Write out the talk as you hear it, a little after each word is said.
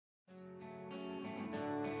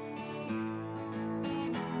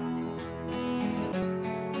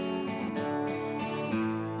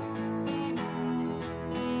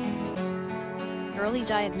Early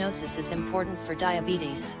diagnosis is important for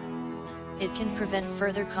diabetes. It can prevent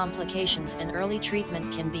further complications and early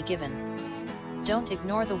treatment can be given. Don't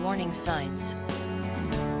ignore the warning signs.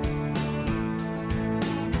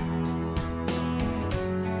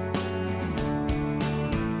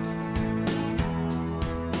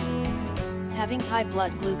 Having high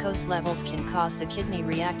blood glucose levels can cause the kidney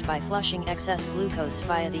react by flushing excess glucose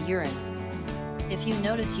via the urine. If you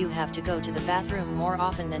notice you have to go to the bathroom more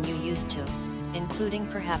often than you used to, including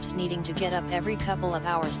perhaps needing to get up every couple of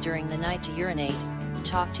hours during the night to urinate,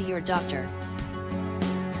 talk to your doctor.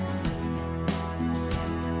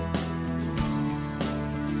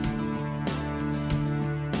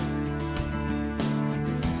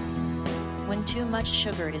 When too much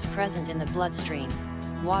sugar is present in the bloodstream,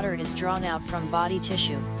 water is drawn out from body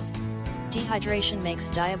tissue. Dehydration makes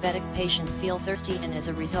diabetic patient feel thirsty and as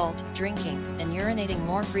a result, drinking and urinating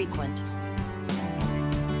more frequent.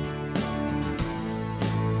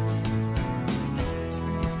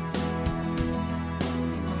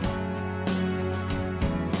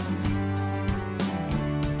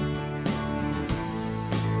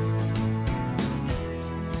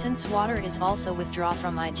 Since water is also withdrawn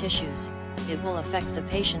from eye tissues, it will affect the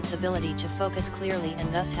patient's ability to focus clearly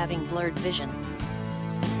and thus having blurred vision.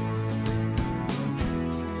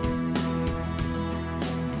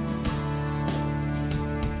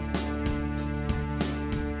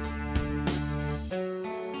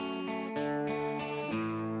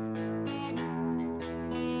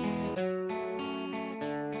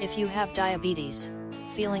 If you have diabetes,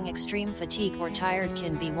 feeling extreme fatigue or tired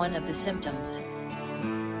can be one of the symptoms.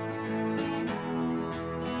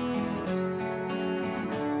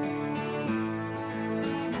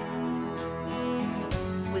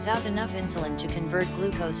 Without enough insulin to convert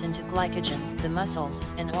glucose into glycogen, the muscles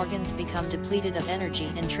and organs become depleted of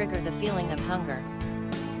energy and trigger the feeling of hunger.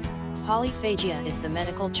 Polyphagia is the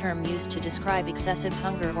medical term used to describe excessive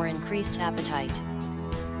hunger or increased appetite.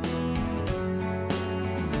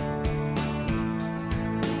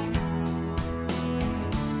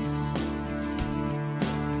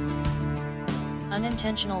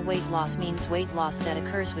 Unintentional weight loss means weight loss that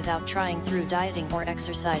occurs without trying through dieting or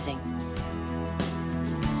exercising.